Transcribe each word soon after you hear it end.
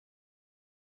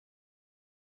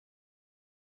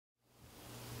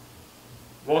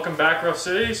Welcome back, Rough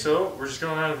City. So we're just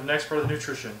going on to the next part of the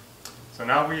nutrition. So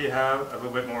now we have a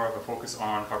little bit more of a focus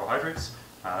on carbohydrates,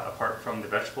 apart from the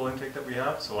vegetable intake that we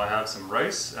have. So I have some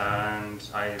rice, and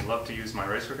I love to use my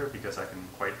rice cooker because I can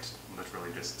quite literally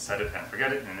just set it and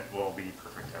forget it, and it will be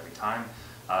perfect every time.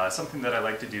 Something that I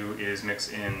like to do is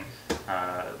mix in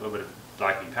a little bit of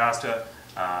black bean pasta.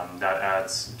 That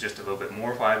adds just a little bit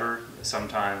more fiber.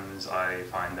 Sometimes I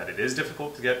find that it is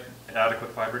difficult to get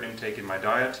adequate fiber intake in my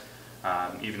diet,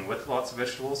 even with lots of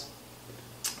vegetables,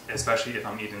 especially if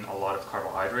I'm eating a lot of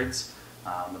carbohydrates.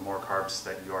 The more carbs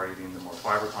that you are eating, the more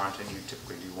fiber content you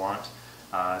typically do want.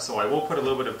 So I will put a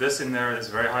little bit of this in there that's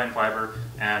very high in fiber,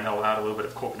 and I'll add a little bit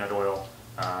of coconut oil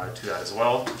to that as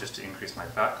well, just to increase my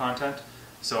fat content.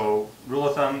 So rule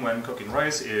of thumb when cooking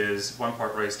rice is 1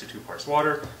 part rice to 2 parts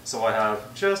water. So I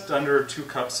have just under 2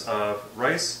 cups of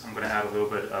rice. I'm going to add a little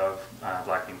bit of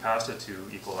black bean pasta to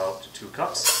equal out to 2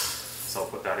 cups. So I'll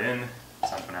put that in.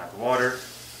 So I'm going to add the water.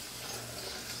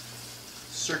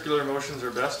 Circular motions are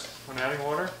best when adding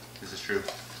water. This is true,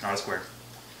 not a square.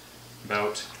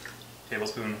 About a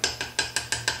tablespoon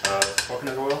of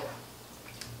coconut oil.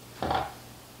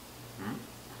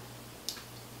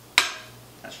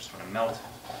 That's just going to melt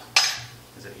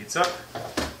as it heats up.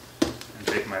 And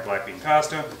bake my black bean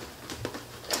pasta.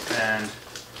 And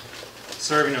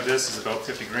serving of this is about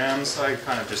 50 grams. I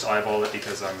kind of just eyeball it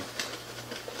because I'm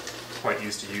quite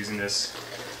used to using this.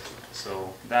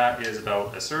 So that is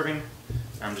about a serving.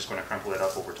 I'm just going to crumple it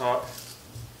up over top,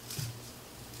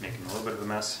 making a little bit of a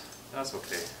mess. That's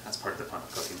okay, that's part of the fun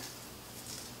of cooking.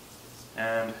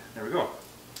 And there we go.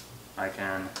 I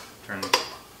can turn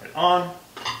it on,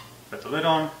 put the lid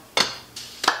on,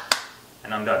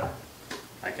 and I'm done.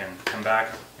 I can come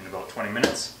back in about 20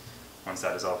 minutes once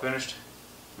that is all finished,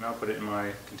 and I'll put it in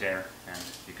my container and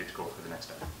be good to go for the next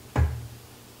time.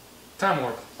 Time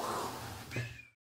warp.